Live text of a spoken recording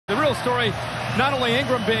The real story, not only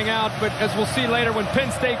Ingram being out, but as we'll see later when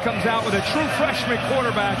Penn State comes out with a true freshman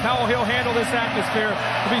quarterback, how he'll handle this atmosphere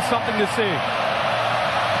will be something to see.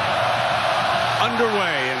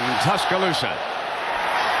 Underway in Tuscaloosa.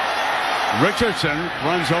 Richardson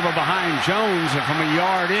runs over behind Jones, and from a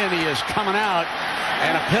yard in, he is coming out,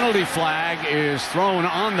 and a penalty flag is thrown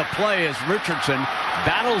on the play as Richardson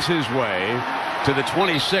battles his way to the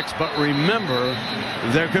 26. But remember,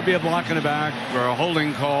 there could be a block in the back or a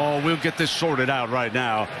holding call. We'll get this sorted out right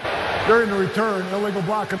now. During the return, illegal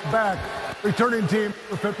block at the back. Returning team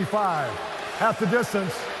for 55. Half the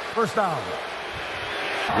distance, first down.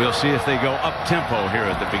 We'll see if they go up-tempo here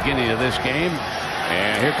at the beginning of this game.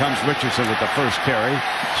 And here comes Richardson with the first carry.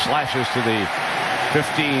 Slashes to the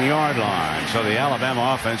 15-yard line. So the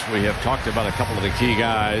Alabama offense, we have talked about a couple of the key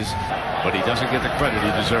guys, but he doesn't get the credit he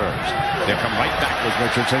deserves. They'll come right back with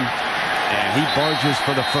Richardson, and he barges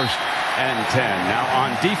for the 1st and 10. Now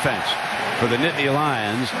on defense for the Nittany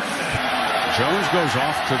Lions, Jones goes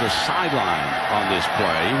off to the sideline on this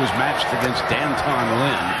play. He was matched against Danton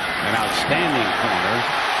Lynn, an outstanding corner.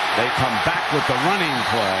 They come back with the running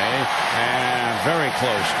play, and very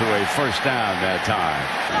close to a first down that time.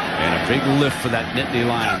 And a big lift for that Nittany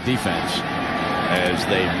Lion defense as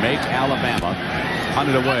they make Alabama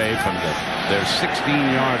punt it away from their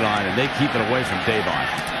 16-yard line, and they keep it away from Davon.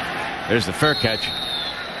 There's the fair catch,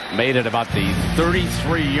 made at about the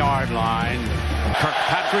 33-yard line.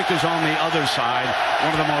 Kirkpatrick is on the other side,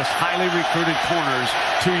 one of the most highly recruited corners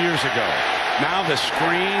 2 years ago. Now the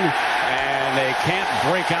screen, and they can't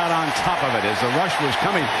break out on top of it as the rush was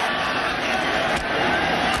coming.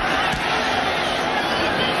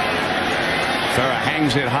 Farrah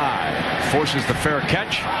hangs it high, forces the fair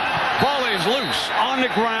catch. Ball is loose on the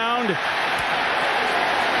ground.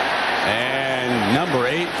 And number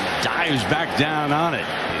 8 dives back down on it.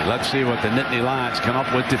 Let's see what the Nittany Lions come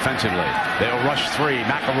up with defensively. They'll rush 3.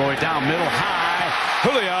 McElroy down middle high.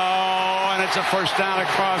 Julio, and it's a first down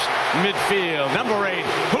across midfield. Number 8,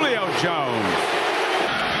 Julio Jones.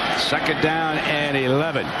 2nd down and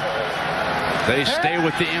 11. They stay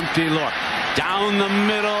with the empty look. Down the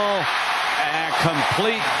middle and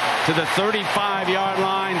complete to the 35-yard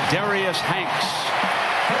line. Darius Hanks.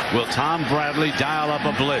 Will Tom Bradley dial up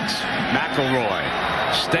a blitz? McElroy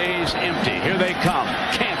stays empty. Here they come.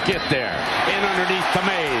 Can't get there. In underneath to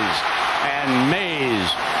Mays. And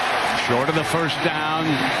Mays, short of the first down.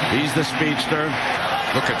 He's the speedster.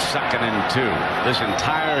 Look at 2nd and 2. This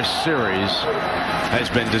entire series has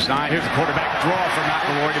been designed. Here's the quarterback draw for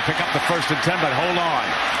McElroy to pick up the 1st and 10, but hold on.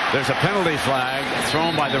 There's a penalty flag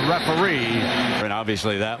thrown by the referee. And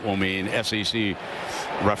obviously that will mean SEC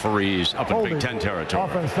referees up in Big Ten territory.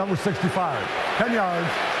 Offense number 65. 10 yards.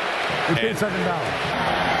 Repeat 2nd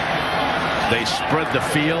down. They spread the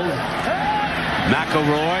field.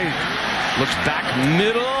 McElroy looks back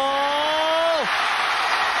middle.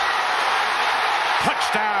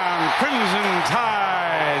 Touchdown, Crimson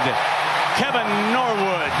Tide. Kevin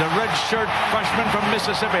Norwood, the redshirt freshman from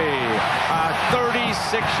Mississippi. A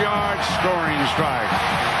 36-yard scoring strike.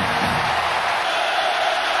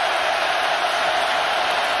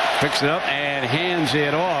 Picks it up and hands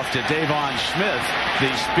it off to Davon Smith,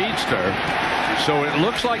 the speedster. So it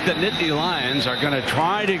looks like the Nittany Lions are going to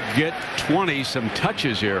try to get 20 some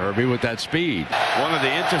touches here, Herbie, with that speed. One of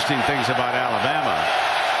the interesting things about Alabama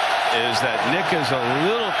is that Nick is a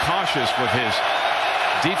little cautious with his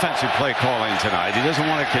defensive play calling tonight. He doesn't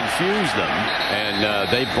want to confuse them, and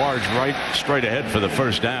they barge right straight ahead for the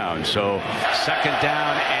first down. So 2nd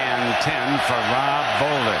down and 10 for Rob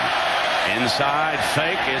Bolden. Inside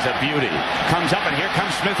fake is a beauty. Comes up, and here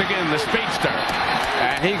comes Smith again, the speedster.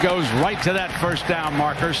 And he goes right to that first down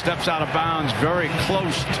marker, steps out of bounds very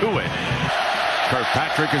close to it.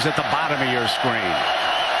 Kirkpatrick is at the bottom of your screen.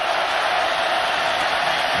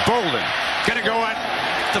 Bolden gonna go at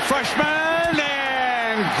the freshman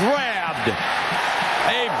and grabbed.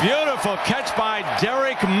 A beautiful catch by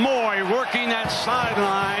Derek Moy working that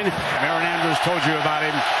sideline. Aaron Andrews told you about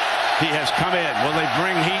him. He has come in. Will they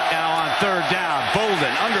bring heat now on 3rd down?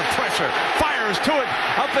 Bolden under pressure, fires to it,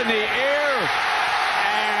 up in the air,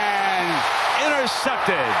 and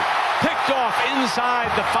intercepted. Picked off inside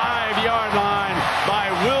the 5-yard line by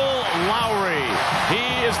Will Lowry.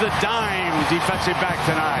 He is the dime defensive back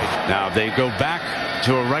tonight. Now they go back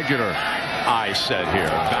to a regular I said here,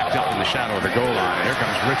 backed up in the shadow of the goal line. Here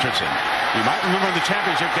comes Richardson. You might remember in the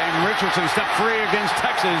championship game, Richardson stepped free against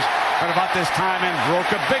Texas at about this time and broke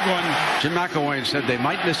a big one. Jim McElwain said they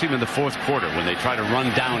might miss him in the fourth quarter when they try to run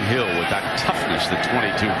downhill with that toughness that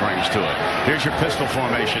 22 brings to it. Here's your pistol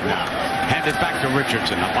formation now. Hand it back to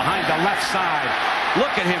Richardson. Up behind the left side.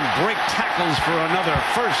 Look at him break tackles for another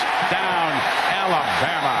first down,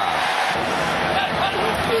 Alabama.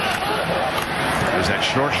 There's that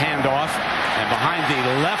short handoff. And behind the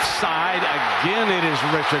left side, again, it is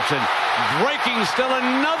Richardson. Breaking still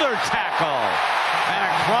another tackle. And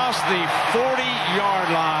across the 40-yard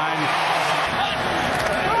line.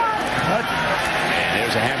 And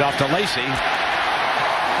there's a handoff to Lacey.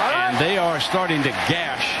 And they are starting to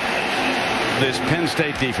gash this Penn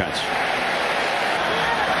State defense.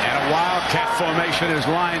 Wildcat formation is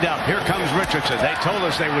lined up. Here comes Richardson. They told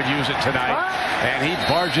us they would use it tonight. And he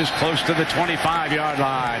barges close to the 25-yard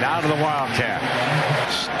line out of the Wildcat.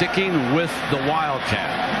 Sticking with the Wildcat.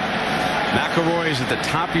 McElroy is at the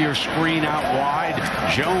top of your screen out wide.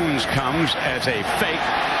 Jones comes as a fake.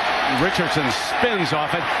 Richardson spins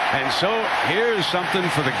off it. And so here's something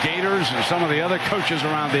for the Gators and some of the other coaches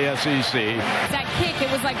around the SEC. That kick, it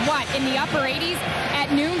was like what, in the upper 80s?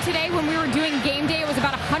 At noon today when we were doing game day, it was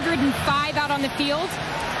about 105 out on the field.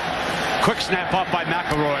 Quick snap up by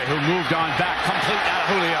McElroy, who moved on back, complete out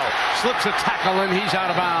of Julio. Slips a tackle and he's out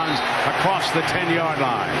of bounds across the 10-yard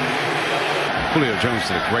line. Julio Jones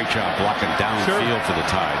did a great job blocking downfield for the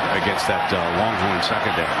Tide against that Longhorn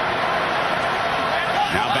secondary.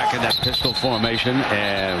 Now back in that pistol formation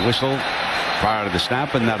and whistle prior to the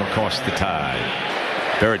snap, and that'll cost the Tide.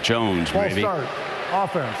 Barrett Jones, Ball maybe. Start.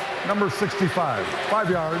 Offense, number 65, 5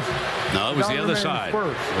 yards. No, it was the other side.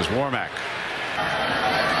 It was Warmack.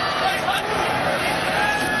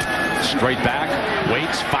 Straight back,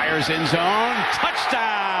 waits, fires in zone,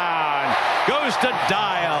 touchdown! Goes to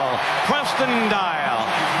Dial, Preston Dial.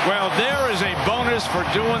 Well, there is a bonus for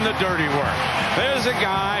doing the dirty work. There's a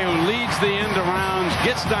guy who leads the end arounds,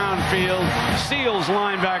 gets downfield, seals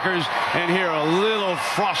linebackers, and here a little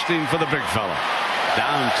frosting for the big fella.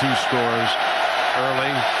 Down 2 scores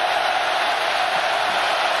early.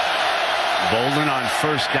 Bolden on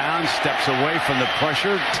first down, steps away from the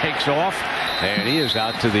pressure, takes off, and he is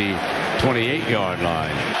out to the 28-yard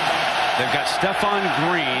line. They've got Stephon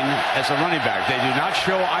Green as a running back. They do not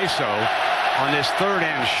show ISO on this third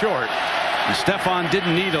and short. And Stephon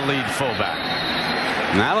didn't need a lead fullback.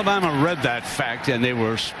 And Alabama read that fact, and they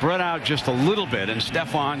were spread out just a little bit, and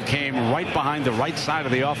Stephon came right behind the right side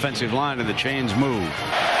of the offensive line, and the chains moved.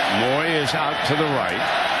 Moy is out to the right.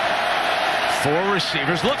 4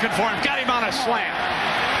 receivers looking for him. Got him on a slant.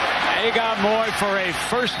 They got Moy for a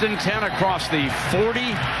 1st and 10 across the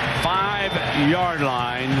 45-yard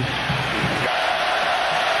line.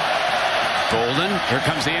 Bolden, here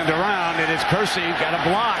comes the end around, and it's Kersey, got a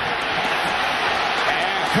block.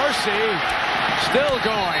 And Kersey still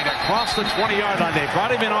going across the 20-yard line. They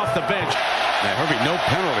brought him in off the bench. Now, Herbie, no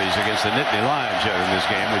penalties against the Nittany Lions yet in this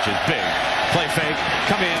game, which is big. Play fake,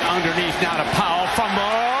 come in underneath now to Powell.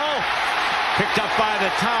 Fumble. Picked up by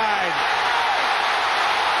the Tide.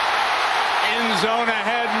 End zone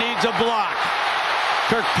ahead, needs a block.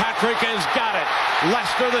 Kirkpatrick has got it.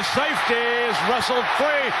 Lester, the safety, is wrestled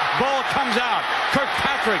free. Ball comes out.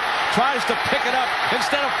 Kirkpatrick tries to pick it up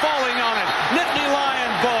instead of falling on it. Nittany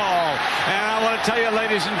Lion ball. And I want to tell you,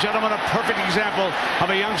 ladies and gentlemen, a perfect example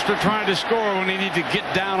of a youngster trying to score when he needs to get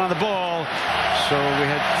down on the ball. So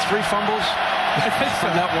we had 3 fumbles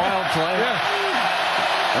from that wild play. Yeah.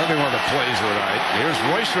 That'll be one of the plays of the night. Here's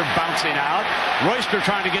Royster bouncing out. Royster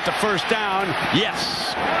trying to get the first down.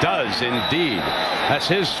 Yes, does indeed. That's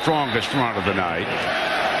his strongest run of the night.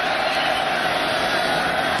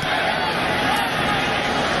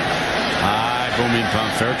 High booming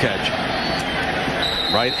punt, fair catch.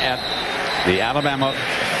 Right at the Alabama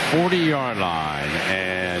 40-yard line.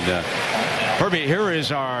 And Herbie, here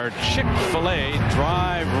is our Chick-fil-A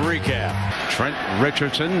drive recap. Trent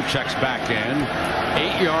Richardson checks back in.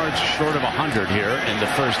 8 yards short of 100 here in the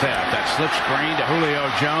first half. That slip screen to Julio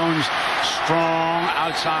Jones. Strong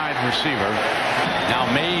outside receiver. Now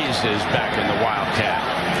Mays is back in the Wildcat.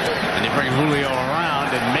 And they bring Julio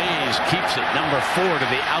around, and Mays keeps it number 4 to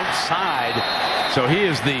the outside. So he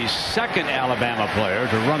is the second Alabama player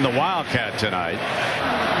to run the Wildcat tonight.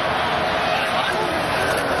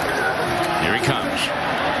 Here he comes.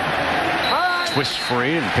 Twists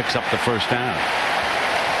free and picks up the first down.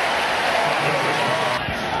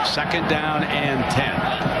 2nd down and 10.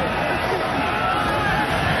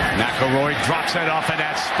 McElroy drops it off in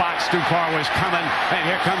that spot. Stupar was coming, and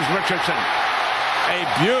here comes Richardson. A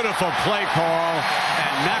beautiful play call,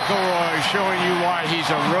 and McElroy showing you why he's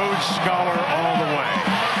a Rhodes Scholar all the way.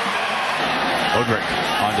 Odrick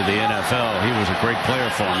onto the NFL. He was a great player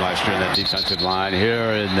for him last year in that defensive line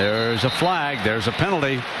here, and there's a flag. There's a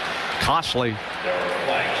penalty. Costly.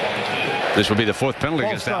 This will be the 4th penalty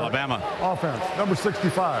against Alabama. Offense, number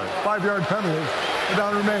 65. 5-yard penalty. The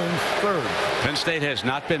down remains 3rd. Penn State has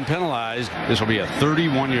not been penalized. This will be a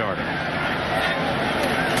 31-yarder.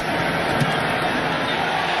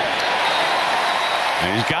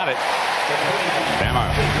 And he's got it. Bama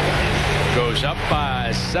goes up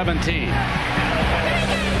by 17.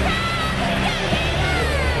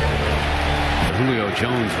 Julio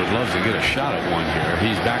Jones would love to get a shot at one here.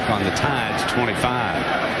 He's back on the Tides 25.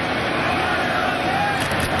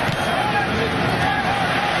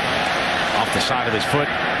 Off the side of his foot.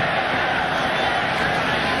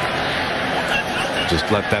 Just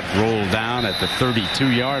let that roll down at the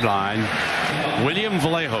 32-yard line. William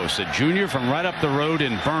Vallejos, a junior from right up the road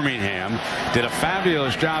in Birmingham, did a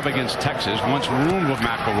fabulous job against Texas. Once roomed with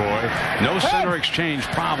McElroy. No center exchange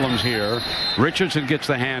problems here. Richardson gets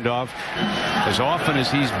the handoff. As often as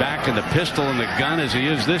he's back in the pistol and the gun as he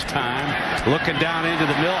is this time. Looking down into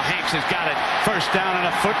the middle. Hanks has got it. First down in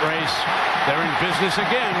a foot race. They're in business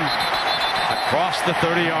again. Across the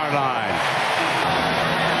 30-yard line.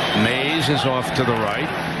 Mays is off to the right.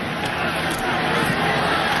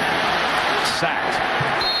 Sacked.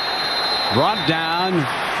 Brought down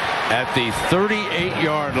at the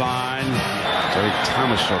 38-yard line. Terry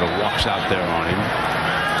Thomas sort of walks out there on him.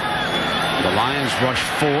 The Lions rush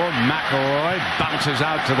 4. McElroy bounces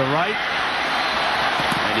out to the right.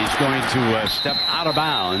 And he's going to step out of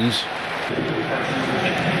bounds.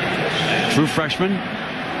 True freshman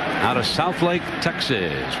out of Southlake,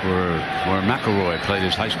 Texas, where McElroy played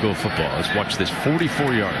his high school football. Let's watch this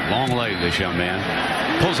 44-yard long leg, this young man.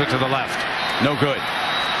 Pulls it to the left. No good.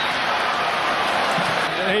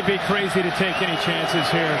 They'd be crazy to take any chances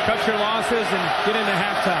here. Cut your losses and get into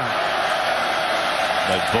halftime.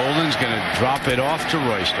 But Bolden's going to drop it off to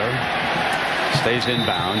Royster. Stays in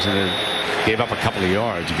bounds and then gave up a couple of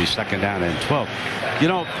yards. It'd be 2nd down and 12. You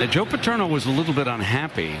know, Joe Paterno was a little bit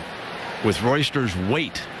unhappy with Royster's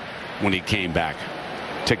weight when he came back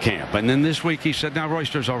to camp. And then this week he said, now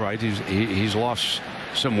Royster's all right. He's lost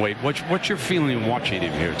some weight. What's your feeling watching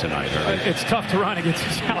him here tonight? It's tough to run against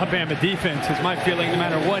this Alabama defense, is my feeling, no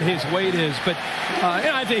matter what his weight is. But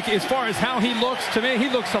I think as far as how he looks, to me, he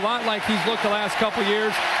looks a lot like he's looked the last couple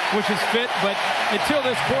years, which is fit. But until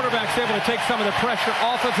this quarterback's able to take some of the pressure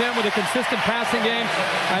off of him with a consistent passing game,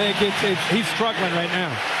 I think he's struggling right now.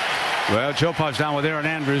 Well, Joe Pa's down with Aaron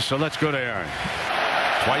Andrews, so let's go to Aaron.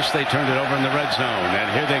 Twice they turned it over in the red zone,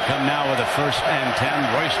 and here they come now with a 1st and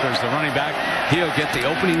 10. Royster's the running back. He'll get the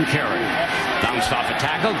opening carry. Bounced off a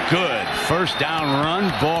tackle. Good. 1st down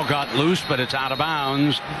run. Ball got loose, but it's out of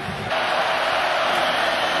bounds.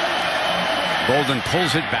 Bolden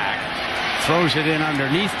pulls it back. Throws it in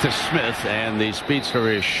underneath to Smith, and the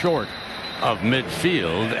speedster is short of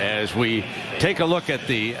midfield. As we take a look at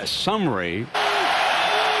the summary,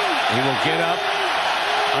 he will get up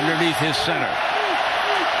underneath his center.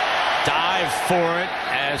 Dive for it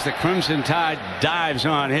as the Crimson Tide dives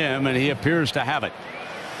on him, and he appears to have it.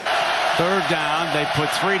 3rd down. They put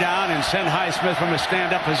 3 down and send Highsmith from a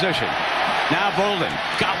stand-up position. Now Bolden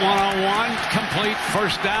got one-on-one. Complete.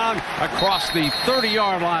 1st down across the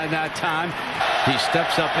 30-yard line that time. He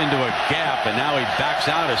steps up into a gap, and now he backs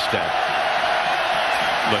out a step.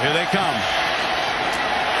 But here they come.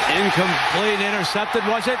 Incomplete, intercepted,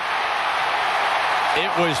 was it? It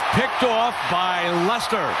was picked off by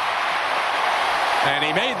Lester. And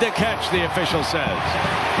he made the catch, the official says.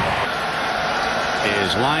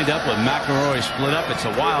 Is lined up with McElroy split up. It's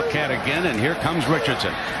a Wildcat again, and here comes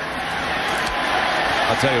Richardson.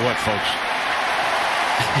 I'll tell you what, folks.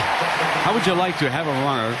 How would you like to have a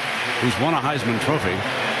runner who's won a Heisman Trophy,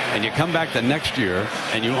 and you come back the next year,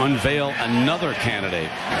 and you unveil another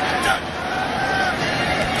candidate?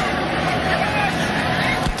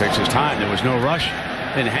 Takes his time. There was no rush,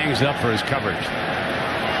 and hangs up for his coverage.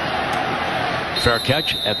 Fair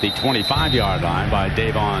catch at the 25-yard line by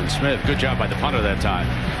Davon Smith. Good job by the punter that time.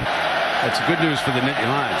 That's good news for the Nittany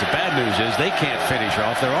Lions. The bad news is they can't finish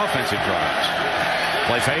off their offensive drives.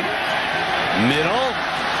 Play fake. Middle.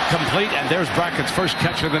 Complete. And there's Brackett's first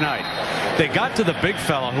catch of the night. They got to the big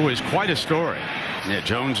fella, who is quite a story. Yeah,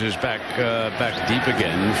 Jones is back deep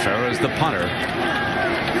again. Farrah's the punter.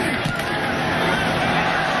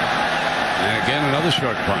 And again, another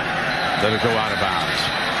short punt. Let it go out of bounds.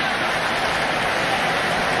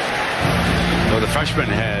 So the freshman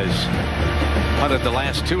has But at the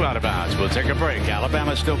last 2 out of bounds, we'll take a break.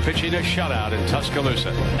 Alabama still pitching a shutout in Tuscaloosa.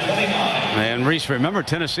 And Reese, remember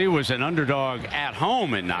Tennessee was an underdog at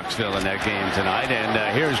home in Knoxville in that game tonight.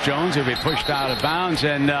 And here's Jones, who'll be pushed out of bounds.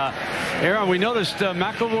 And Aaron, we noticed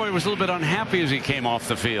McElroy was a little bit unhappy as he came off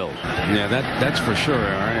the field. Yeah, that's for sure,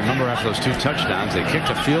 Aaron. Remember after those 2 touchdowns, they kicked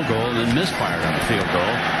a field goal and then misfired on the field goal.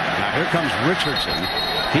 Now here comes Richardson.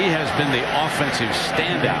 He has been the offensive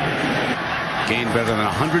standout. Gained better than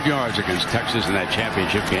 100 yards against Texas in that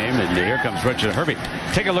championship game. And here comes Richard Herbie.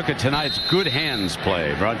 Take a look at tonight's Good Hands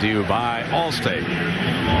play, brought to you by Allstate.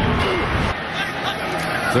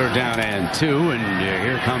 3rd down and 2, and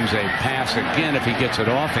here comes a pass again if he gets it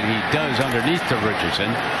off, and he does underneath to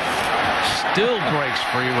Richardson. Still breaks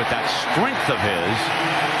free with that strength of his.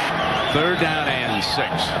 3rd down and 6.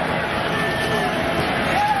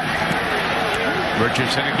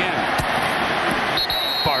 Richardson again.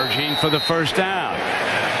 Barging for the 1st down.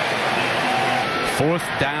 4th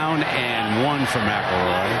down and 1 for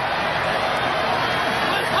McElroy.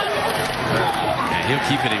 And he'll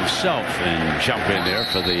keep it himself and jump in there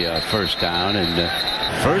for the 1st down. And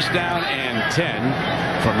 1st down and 10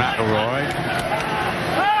 for McElroy.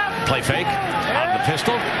 Play fake. Out of the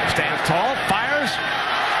pistol. Stands tall. Fires.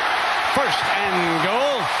 1st and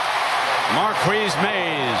goal. Marquise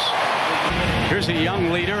Mays. Here's a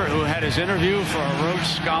young leader who had his interview for a Rhodes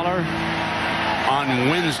Scholar on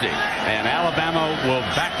Wednesday. And Alabama will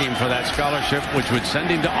back him for that scholarship, which would send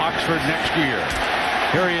him to Oxford next year.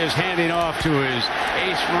 Here he is handing off to his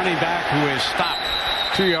ace running back, who is stopped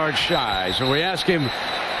 2 yards shy. So we ask him,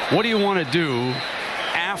 what do you want to do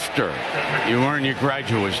after you earn your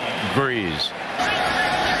graduate degrees?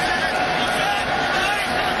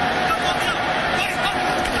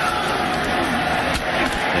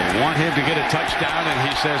 Want him to get a touchdown, and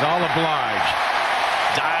he says, I'll oblige.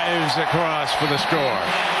 Dives across for the score.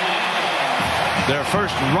 Their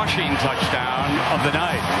first rushing touchdown of the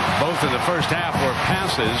night. Both in the first half were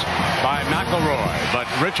passes by McElroy, but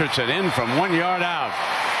Richardson in from 1 yard out.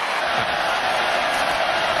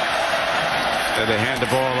 And they hand the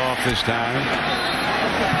ball off this time.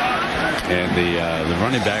 And the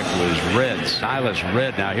running back was Red, Silas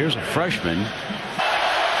Red. Now here's a freshman.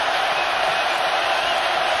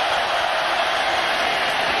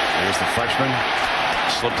 There's the freshman.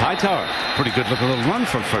 Slipped Hightower. Pretty good looking little run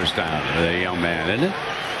for 1st down. The young man, isn't it?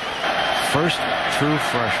 First true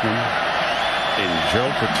freshman in Joe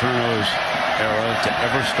Paterno's era to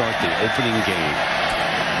ever start the opening game.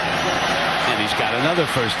 And he's got another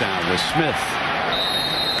 1st down with Smith.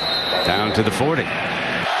 Down to the 40.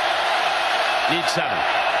 Need 7.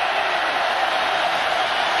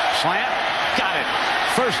 Slant. Got it.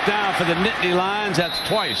 1st down for the Nittany Lions. That's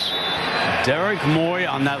twice. Derek Moy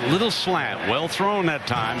on that little slant. Well thrown that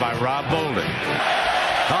time by Rob Bolden.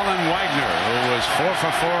 Colin Wagner, who was 4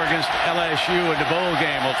 for 4 against LSU in the bowl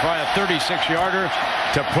game, will try a 36-yarder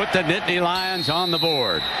to put the Nittany Lions on the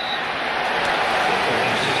board.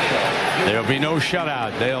 There'll be no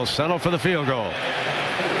shutout. They'll settle for the field goal.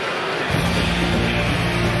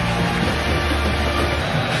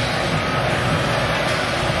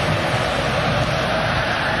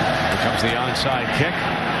 Comes the onside kick,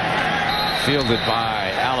 fielded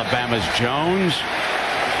by Alabama's Jones,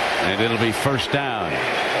 and it'll be 1st down.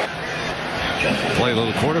 Play a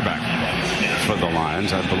little quarterback for the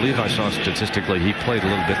Lions. I believe I saw statistically he played a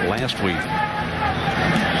little bit last week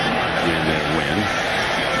in their win.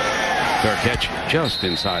 Fair catch just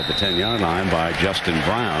inside the 10-yard line by Justin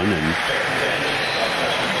Brown, and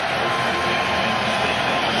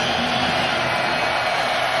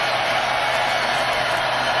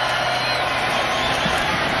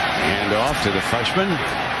off to the freshman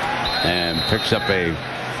and picks up a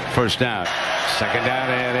 1st down. 2nd down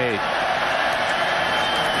and 8.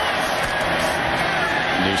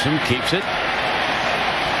 Newsom keeps it.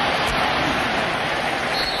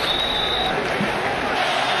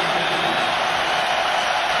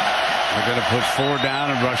 They're going to put 4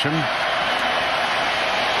 down and rush him.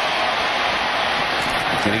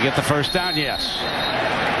 Can he get the 1st down? Yes.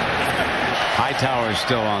 Hightower is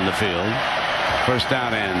still on the field. 1st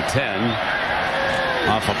down and 10.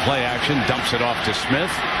 Off a play action, dumps it off to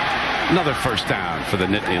Smith. Another 1st down for the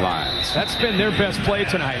Nittany Lions. That's been their best play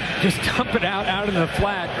tonight. Just dump it out in the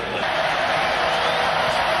flat.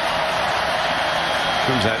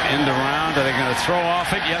 Comes that end around. Are they going to throw off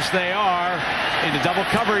it? Yes, they are. Into double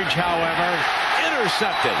coverage, however.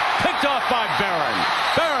 Intercepted. Picked off by Barron.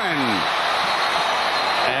 Barron.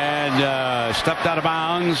 And stepped out of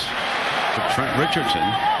bounds. Trent Richardson.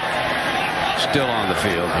 Still on the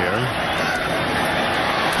field here.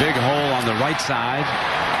 Big hole on the right side.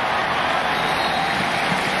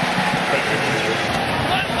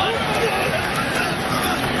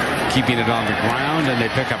 keeping it on the ground, and they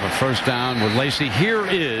pick up a first down with Lacey. Here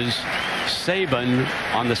is Saban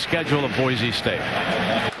on the schedule of Boise State.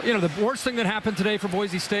 You know, the worst thing that happened today for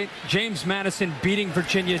Boise State, James Madison beating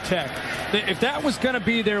Virginia Tech. If that was going to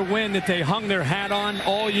be their win that they hung their hat on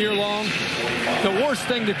all year long, the worst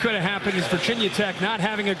thing that could have happened is Virginia Tech not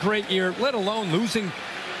having a great year, let alone losing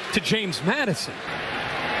to James Madison.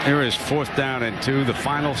 Here is 4th down and 2, the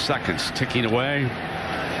final seconds ticking away.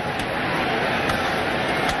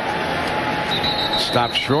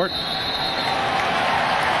 Stopped short.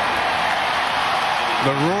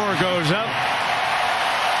 The roar goes up.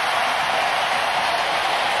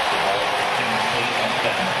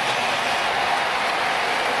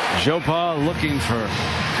 Jopa looking for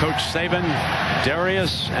Coach Saban.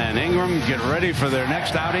 Darius and Ingram get ready for their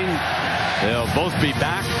next outing. They'll both be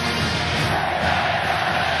back.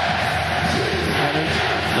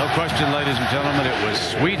 No question, ladies and gentlemen, it was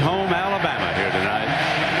Sweet Home Alabama here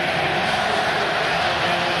tonight.